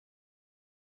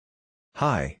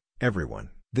Hi, everyone.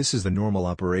 This is the normal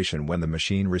operation when the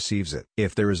machine receives it.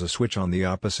 If there is a switch on the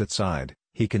opposite side,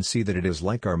 he can see that it is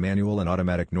like our manual and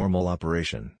automatic normal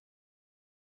operation.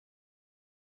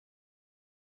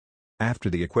 After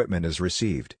the equipment is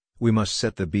received, we must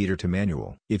set the beater to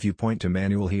manual. If you point to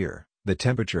manual here, the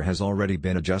temperature has already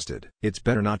been adjusted. It's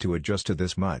better not to adjust to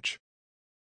this much.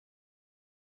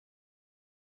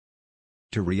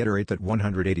 To reiterate that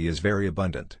 180 is very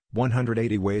abundant.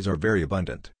 180 ways are very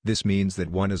abundant. This means that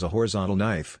one is a horizontal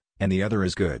knife, and the other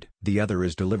is good. The other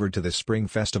is delivered to the Spring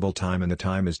Festival time and the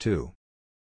time is 2.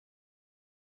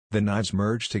 The knives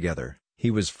merged together.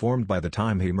 He was formed by the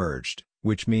time he merged,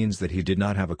 which means that he did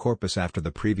not have a corpus after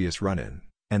the previous run-in,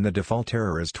 and the default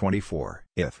error is 24.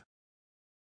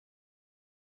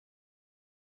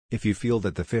 If you feel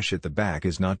that the fish at the back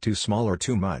is not too small or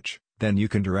too much, then you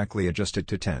can directly adjust it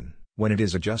to 10. When it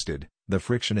is adjusted, the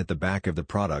friction at the back of the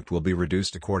product will be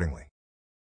reduced accordingly.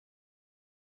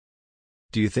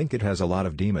 Do you think it has a lot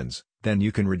of demons? Then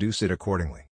you can reduce it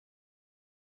accordingly.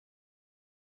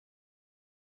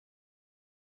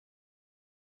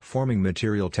 Forming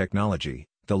material technology: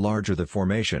 the larger the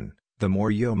formation, the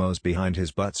more Yomo's behind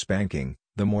his butt spanking,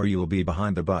 the more you will be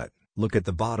behind the butt. Look at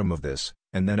the bottom of this,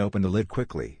 and then open the lid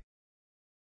quickly.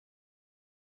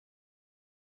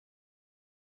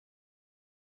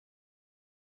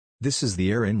 This is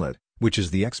the air inlet, which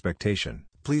is the expectation.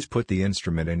 Please put the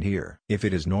instrument in here. If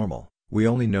it is normal, we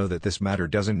only know that this matter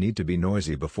doesn't need to be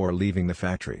noisy before leaving the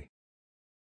factory.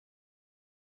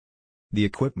 The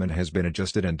equipment has been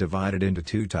adjusted and divided into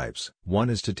two types. One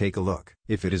is to take a look.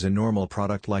 If it is a normal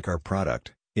product like our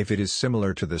product, if it is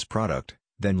similar to this product,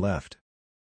 then left.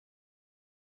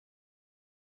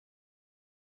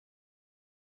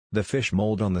 The fish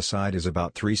mold on the side is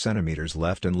about 3 cm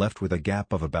left and left with a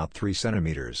gap of about 3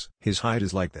 cm. His height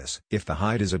is like this. If the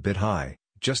height is a bit high,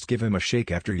 just give him a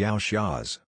shake after Yao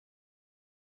Xia's.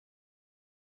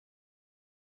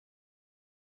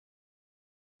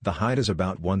 The height is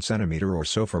about 1 cm or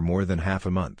so for more than half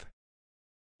a month.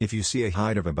 If you see a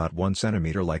height of about 1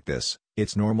 cm like this,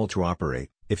 it's normal to operate.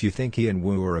 If you think he and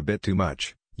Wu are a bit too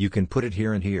much, you can put it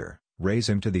here and here, raise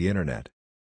him to the internet.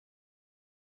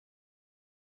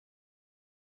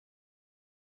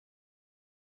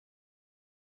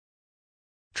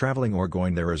 Traveling or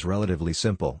going there is relatively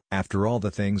simple. After all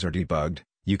the things are debugged,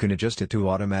 you can adjust it to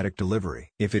automatic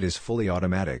delivery. If it is fully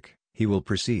automatic, he will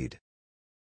proceed.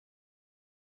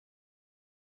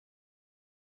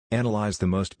 Analyze the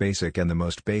most basic, and the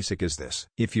most basic is this.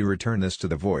 If you return this to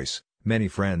the voice, many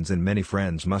friends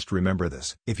must remember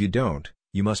this. If you don't,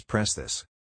 you must press this.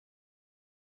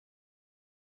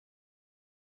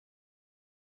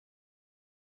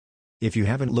 If you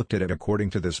haven't looked at it according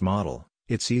to this model,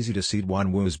 it's easy to see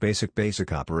Wanwu's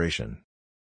basic operation.